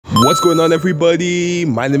What's going on, everybody?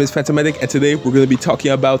 My name is Phantomatic, and today we're going to be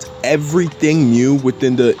talking about everything new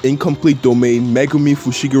within the incomplete Domain Megumi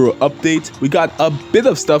Fushiguro update. We got a bit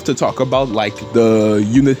of stuff to talk about, like the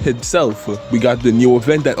unit itself. We got the new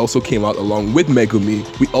event that also came out along with Megumi.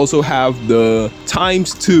 We also have the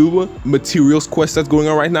 ×2 materials quest that's going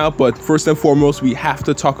on right now, but first and foremost, we have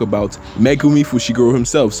to talk about Megumi Fushiguro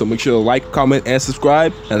himself. So make sure to like, comment, and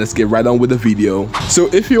subscribe, and let's get right on with the video.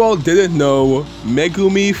 So if you all didn't know,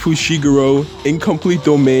 Megumi Fushiguro Incomplete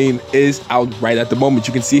Domain is out right at the moment.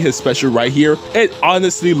 You can see his special right here. It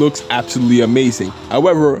honestly looks absolutely amazing.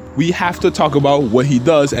 However, we have to talk about what he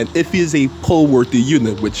does and if he is a pull-worthy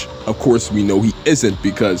unit, which of course we know he isn't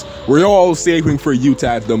because we're all saving for Yuta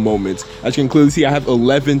at the moment. As you can clearly see, I have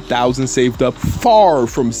 11,000 saved up, far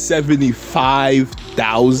from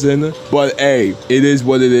 75,000. But hey, it is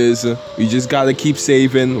what it is. We just gotta keep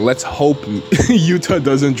saving. Let's hope Yuta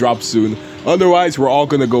doesn't drop soon. Otherwise, we're all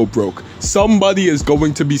gonna go broke. Somebody is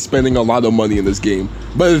going to be spending a lot of money in this game,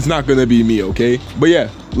 but it's not gonna be me, okay? But yeah,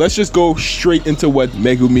 let's just go straight into what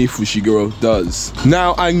Megumi Fushiguro does.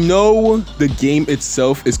 Now, I know the game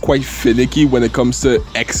itself is quite finicky when it comes to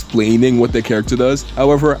explaining what the character does.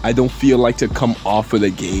 However, I don't feel like to come off of the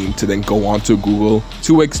game to then go on to Google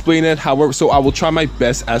to explain it. However, so I will try my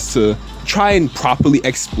best as to try and properly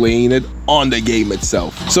explain it on the game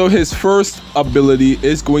itself. So his first ability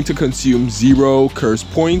is going to consume 0 curse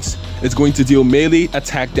points. It's going to deal melee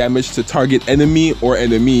attack damage to target enemy or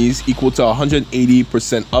enemies equal to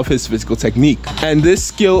 180% of his physical technique. And this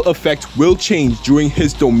skill effect will change during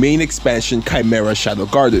his domain expansion Chimera Shadow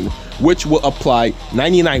Garden, which will apply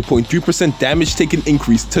 99.3% damage taken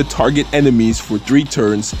increase to target enemies for 3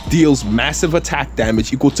 turns, deals massive attack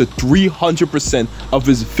damage equal to 300% of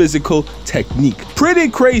his physical technique. Pretty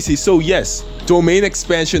crazy. So yes, domain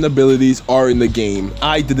expansion abilities are in the game.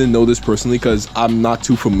 I didn't know this personally because I'm not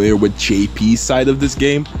too familiar with JP's side of this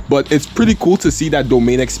game, but it's pretty cool to see that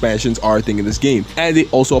domain expansions are a thing in this game. And they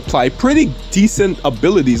also apply pretty decent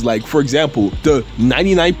abilities, like for example, the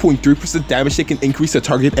 99.3% damage taken increase to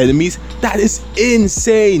target enemies. That is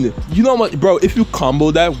insane. You know what, bro, if you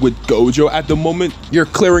combo that with Gojo at the moment, you're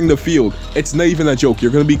clearing the field. It's not even a joke.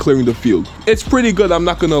 You're gonna be clearing the field. It's pretty good, I'm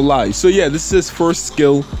not gonna lie. So yeah, this is his first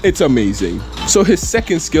skill. It's amazing. So his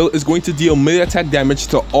second skill is going to deal melee attack damage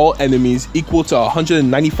to all enemies equal to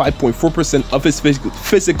 195.4% of his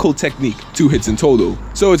physical technique, 2 hits in total.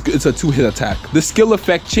 So it's a 2-hit attack. The skill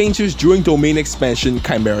effect changes during domain expansion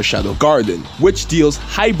Chimera Shadow Garden, which deals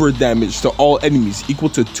hybrid damage to all enemies equal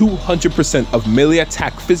to 200% of melee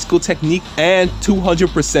attack physical technique and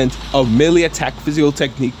 200% of melee attack physical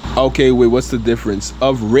technique. Okay, wait, what's the difference?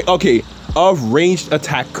 Of ranged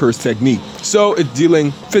attack curse technique. So it's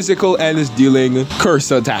dealing physical and it's dealing curse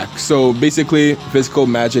attack. So basically physical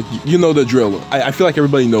magic, you know the drill. I feel like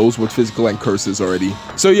everybody knows what physical and curse is already.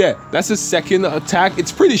 So yeah, that's his second attack.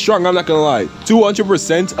 It's pretty strong, I'm not gonna lie.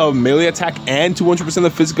 200% of melee attack and 200%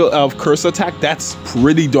 of physical curse attack. That's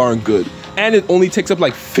pretty darn good. And it only takes up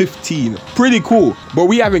like 15. Pretty cool. But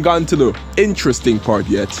we haven't gotten to the interesting part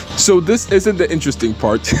yet. So this isn't the interesting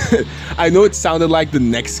part. I know it sounded like the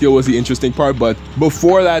next skill was the interesting part, but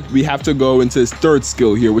before that, we have to go into his third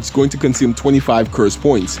skill here, which is going to consume 25 curse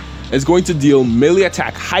points. It's going to deal melee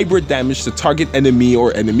attack hybrid damage to target enemy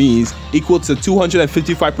or enemies equal to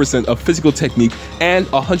 255% of physical technique and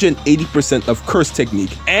 180% of curse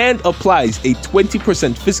technique, and applies a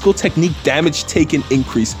 20% physical technique damage taken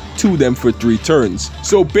increase to them for 3 turns.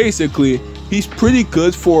 So basically, he's pretty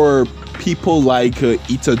good for people like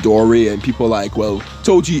Itadori and people like, well,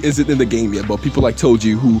 Toji isn't in the game yet, but people like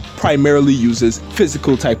Toji who primarily uses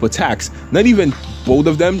physical type attacks. Not even both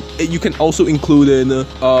of them. You can also include in the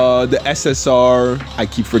SSR, I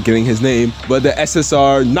keep forgetting his name, but the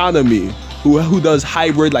SSR Nanami, who does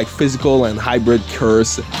hybrid, like physical and hybrid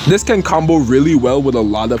curse. This can combo really well with a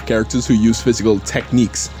lot of characters who use physical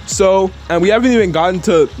techniques. So, and we haven't even gotten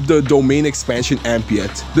to the domain expansion amp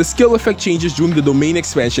yet. The skill effect changes during the domain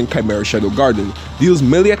expansion Chimera Shadow Garden. Deals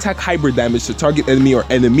melee attack hybrid damage to target enemy or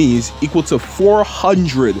enemies equal to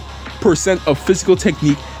 400% of physical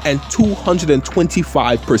technique and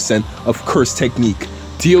 225% of curse technique.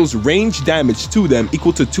 Deals range damage to them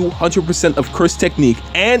equal to 200% of curse technique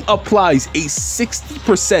and applies a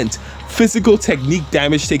 60% physical technique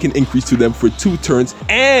damage taken increase to them for 2 turns,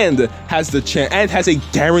 and has a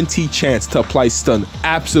guaranteed chance to apply stun.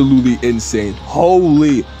 Absolutely insane.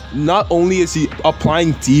 Holy. Not only is he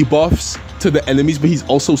applying debuffs to the enemies, but he's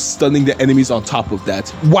also stunning the enemies on top of that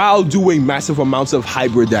while doing massive amounts of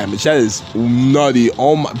hybrid damage. That is nutty.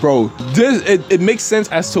 Oh my, bro, this it makes sense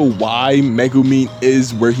as to why Megumi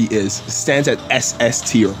is where he is. Stands at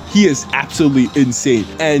SS tier. He is absolutely insane,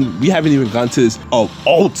 and we haven't even gone to his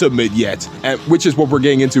ultimate yet, and which is what we're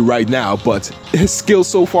getting into right now. But his skills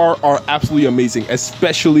so far are absolutely amazing,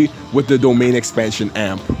 especially with the domain expansion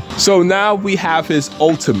amp. So now we have his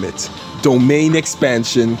ultimate domain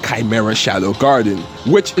expansion, Chimera Shadow Garden,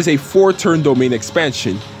 which is a 4-turn domain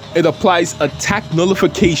expansion. It applies attack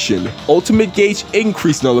nullification, ultimate gauge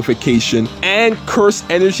increase nullification, and curse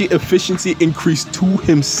energy efficiency increase to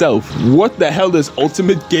himself. What the hell does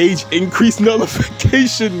ultimate gauge increase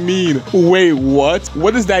nullification mean? Wait, what?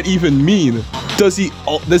 What does that even mean? Does he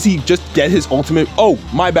just get his ultimate? Oh,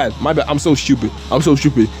 my bad. I'm so stupid.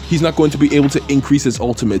 He's not going to be able to increase his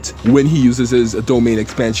ultimate when he uses his domain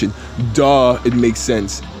expansion. Duh, it makes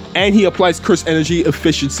sense. And he applies curse energy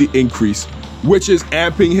efficiency increase, which is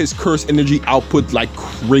amping his curse energy output like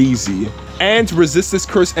crazy, and resists this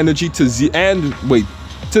curse energy to self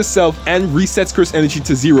and resets curse energy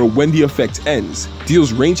to 0 when the effect ends.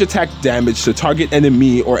 Deals range attack damage to target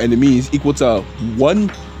enemy or enemies equal to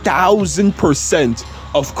 1000%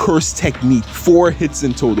 of curse technique, 4 hits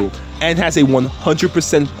in total, and has a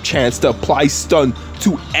 100% chance to apply stun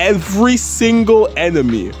to every single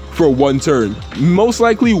enemy for 1 turn. Most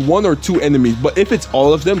likely 1 or 2 enemies, but if it's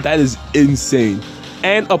all of them, that is insane.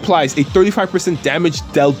 And applies a 35% damage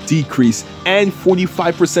dealt decrease and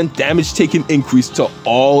 45% damage taken increase to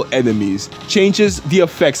all enemies. Changes the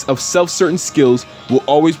effects of self-certain skills will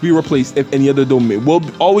always be replaced if any other domain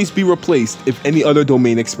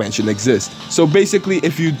expansion exists. So basically,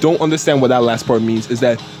 if you don't understand what that last part means, is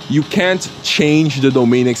that you can't change the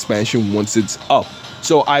domain expansion once it's up.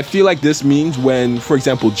 So I feel like this means when, for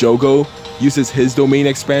example, Jogo uses his domain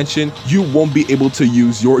expansion, you won't be able to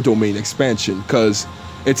use your domain expansion because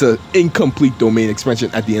it's an incomplete domain expansion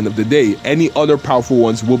at the end of the day. Any other powerful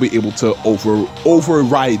ones will be able to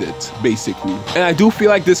override it, basically. And I do feel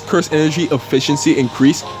like this curse energy efficiency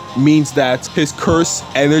increase means that his curse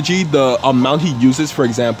energy, the amount he uses, for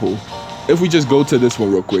example, if we just go to this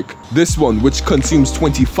one real quick, this one, which consumes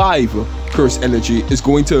 25 curse energy, is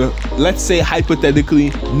going to, let's say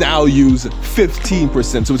hypothetically, now use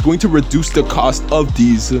 15%. So it's going to reduce the cost of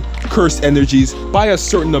these curse energies by a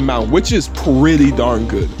certain amount, which is pretty darn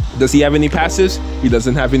good. Does he have any passives? He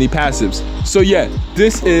doesn't have any passives. So yeah,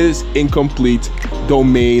 this is incomplete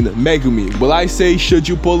Domain Megumi. Will I say should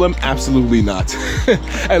you pull him? Absolutely not.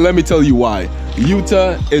 And let me tell you why.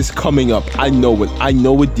 Yuta is coming up. I know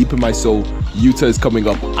it deep in my soul. Yuta is coming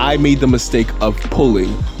up. I made the mistake of pulling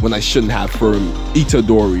when I shouldn't have for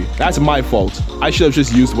Itadori. That's my fault. I should have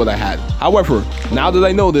just used what I had. However, now that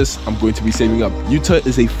I know this, I'm going to be saving up. Yuta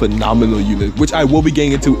is a phenomenal unit, which I will be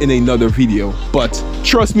getting into in another video. But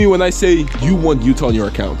trust me when I say you want Yuta on your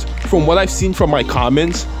account. From what I've seen from my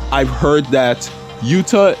comments, I've heard that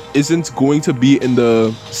Yuta isn't going to be in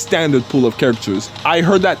the standard pool of characters. I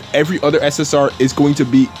heard that every other SSR is going to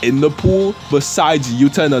be in the pool besides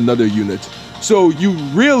Yuta and another unit. So you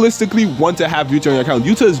realistically want to have Yuta on your account.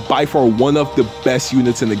 Yuta is by far one of the best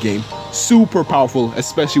units in the game. Super powerful,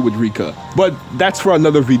 especially with Rika. But that's for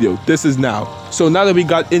another video. This is now. So now that we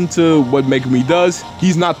got into what Megumi does,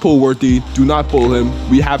 he's not pull worthy. Do not pull him.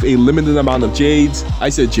 We have a limited amount of Jades. I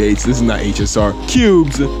said Jades. This is not HSR.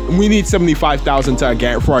 Cubes. We need 75,000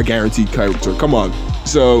 for our guaranteed character. Come on.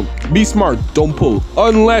 So be smart, don't pull,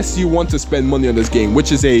 unless you want to spend money on this game,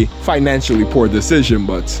 which is a financially poor decision,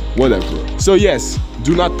 but whatever. So yes,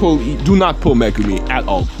 do not pull Megumi at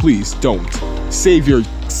all. Please don't. Save your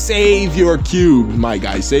cubes, my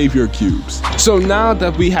guy. Save your cubes. So now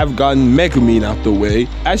that we have gotten Megumi out the way,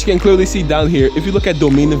 as you can clearly see down here, if you look at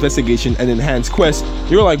domain investigation and enhanced quest,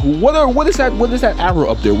 you're like, what is that arrow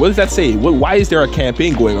up there? What does that say? Why is there a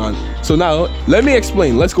campaign going on? So now let me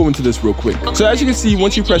explain. Let's go into this real quick. So as you can see,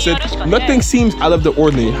 once you press it, nothing seems out of the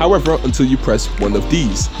ordinary. However, until you press one of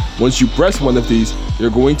these. Once you press one of these, you're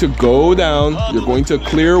going to go down, you're going to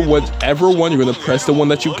clear whatever one, you're going to press the one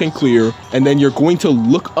that you can clear, and then you're going to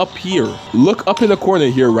look up here. Look up in the corner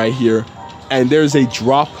here, right here, and there's a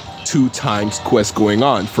drop 2 times quest going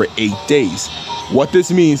on for 8 days. What this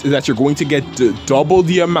means is that you're going to get double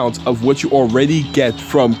the amount of what you already get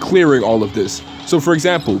from clearing all of this. So for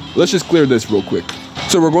example, let's just clear this real quick.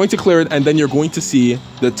 So we're going to clear it, and then you're going to see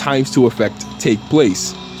the ×2 effect take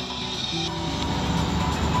place.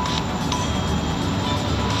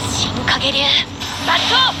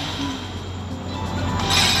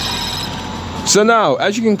 So now,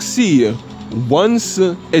 as you can see, once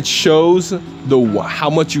it shows how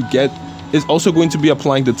much you get is also going to be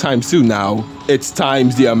applying the times 2 now. It's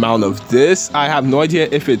times the amount of this. I have no idea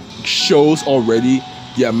if it shows already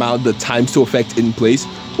the amount the times 2 effect in place,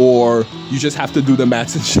 or you just have to do the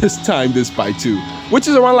maths and just time this by 2, which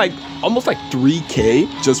is around like almost like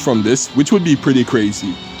 3k just from this, which would be pretty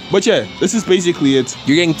crazy. But yeah, this is basically it.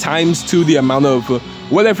 You're getting times 2 the amount of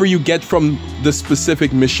whatever you get from the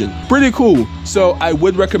specific mission. Pretty cool. So I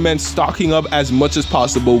would recommend stocking up as much as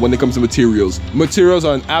possible when it comes to materials. Materials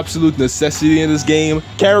are an absolute necessity in this game.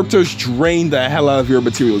 Characters drain the hell out of your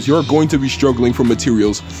materials. You're going to be struggling for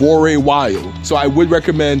materials for a while. So I would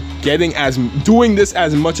recommend doing this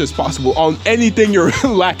as much as possible on anything you're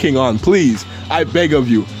lacking on. Please, I beg of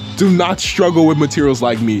you. Do not struggle with materials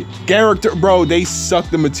like me. Character, bro, they suck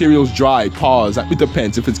the materials dry. Pause. It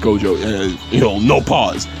depends if it's Gojo. No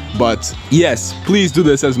pause. But yes, please do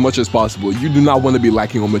this as much as possible. You do not want to be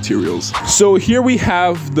lacking on materials. So here we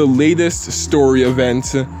have the latest story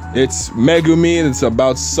event. It's Megumi, and it's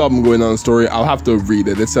about something going on in the story. I'll have to read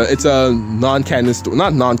it. It's a non-canon story,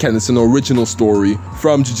 not non-canon, it's an original story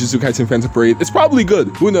from Jujutsu Kaisen Phantom Parade. It's probably good,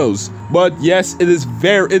 who knows? But yes, it is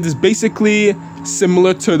basically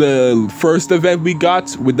similar to the first event we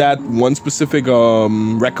got with that one specific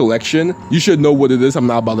recollection. You should know what it is. I'm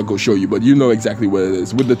not about to go show you, but you know exactly what it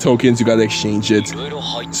is. With the tokens, you gotta exchange it.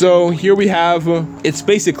 So here we have, it's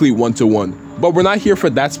basically 1-to-1. But we're not here for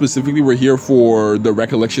that specifically. We're here for the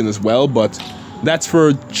recollection as well, but that's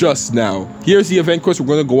for just now. Here's the event quest. We're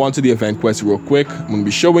going to go on to the event quest real quick. I'm going to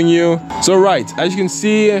be showing you. So right, as you can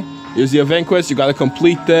see, here's the event quest. You got to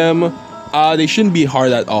complete them. They shouldn't be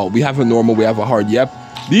hard at all. We have a normal, we have a hard. Yep.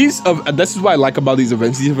 This is what I like about these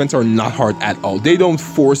events. These events are not hard at all. They don't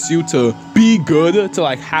force you to be good, to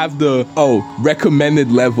like have the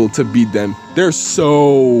recommended level to beat them. They're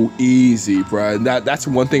so easy, bro. That's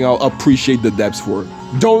one thing I'll appreciate the devs for.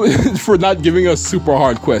 For not giving us super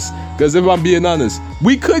hard quests. Because if I'm being honest,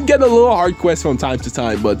 we could get a little hard quest from time to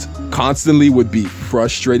time, but constantly would be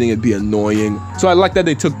frustrating, it'd be annoying. So I like that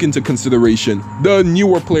they took into consideration the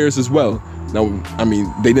newer players as well. Now, I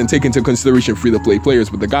mean, they didn't take into consideration free-to-play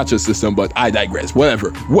players with the gacha system, but I digress.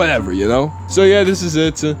 Whatever, you know? So yeah, this is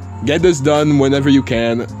it. Get this done whenever you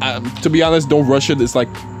can. To be honest, don't rush it. It's like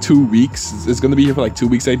 2 weeks. It's gonna be here for like 2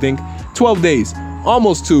 weeks, I think. 12 days.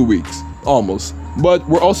 Almost 2 weeks. Almost. But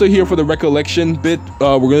we're also here for the recollection bit.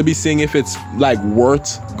 We're gonna be seeing if it's like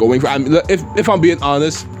worth going for. I mean, if I'm being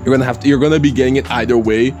honest, you're gonna be getting it either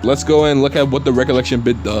way. Let's go and look at what the recollection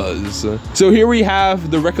bit does. So here we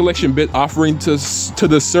have the recollection bit offering to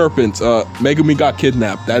the serpent. Megumi got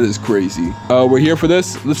kidnapped. That is crazy. We're here for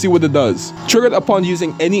this. Let's see what it does. Triggered upon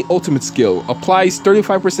using any ultimate skill. Applies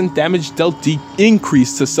 35% damage dealt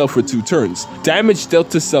increase to self for 2 turns. Damage dealt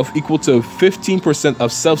to self equal to 15%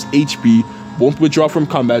 of self's HP. Won't withdraw from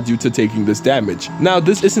combat due to taking this damage. Now,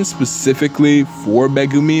 this isn't specifically for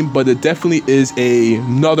Megumi, but it definitely is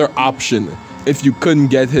another option if you couldn't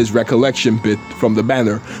get his recollection bit from the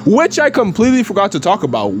banner, which I completely forgot to talk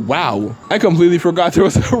about. Wow, I completely forgot there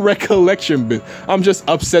was a recollection bit. I'm just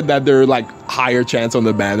upset that they're like higher chance on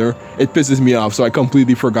the banner. It pisses me off, so I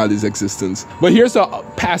completely forgot his existence. But here's the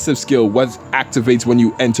passive skill, what activates when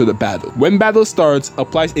you enter the battle. When battle starts,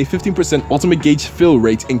 applies a 15% ultimate gauge fill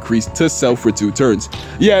rate increase to self for 2 turns.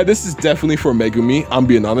 Yeah, this is definitely for Megumi, I'm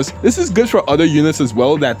being honest. This is good for other units as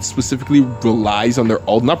well that specifically relies on their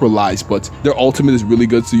ult, not relies, but their ultimate is really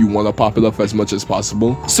good, so you want to pop it up as much as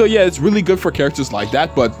possible. So yeah, it's really good for characters like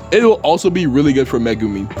that, but it will also be really good for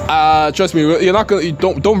Megumi. Trust me, you're not gonna,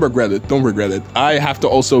 don't regret it. Don't regret it. I have to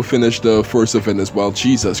also finish the first event as well.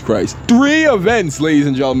 Jesus Christ. 3 events, ladies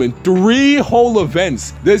and gentlemen. 3 whole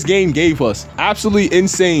events this game gave us. Absolutely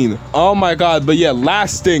insane. Oh my god. But yeah,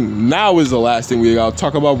 last thing. Now is the last thing we gotta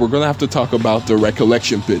talk about. We're gonna have to talk about the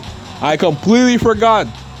recollection bit. I completely forgot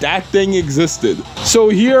that thing existed. So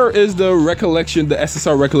here is the recollection, the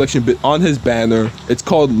SSR recollection bit on his banner. It's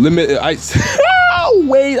called Limit. Oh,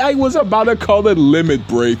 wait, I was about to call it Limit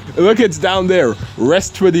Break. Look, it's down there.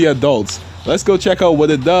 Rest for the adults. Let's go check out what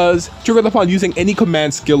it does. Triggered upon using any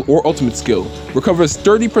command skill or ultimate skill. Recovers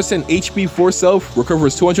 30% HP for self.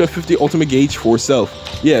 Recovers 250 ultimate gauge for self.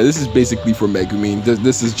 Yeah, this is basically for Megumi.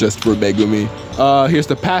 This is just for Megumi. Here's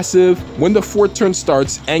the passive. When the 4th turn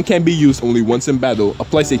starts and can be used only once in battle,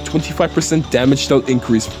 applies a 25% damage dealt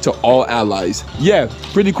increase to all allies. Yeah,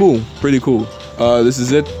 pretty cool. Pretty cool. This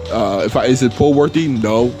is it. Is it pull worthy?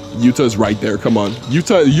 No. Yuta's right there. Come on.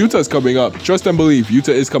 Yuta's coming up. Trust and believe. Yuta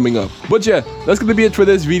is coming up. But yeah, that's gonna be it for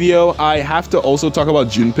this video. I have to also talk about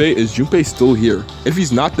Junpei. Is Junpei still here? If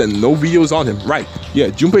he's not, then no videos on him. Right. Yeah,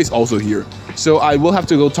 Junpei's also here. So I will have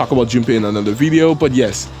to go talk about Junpei in another video. But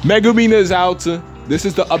yes, Megumi is out. This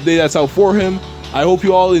is the update that's out for him. I hope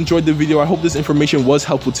you all enjoyed the video. I hope this information was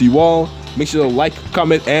helpful to you all. Make sure to like,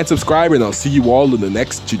 comment, and subscribe, and I'll see you all in the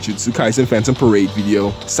next Jujutsu Kaisen Phantom Parade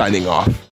video. Signing off.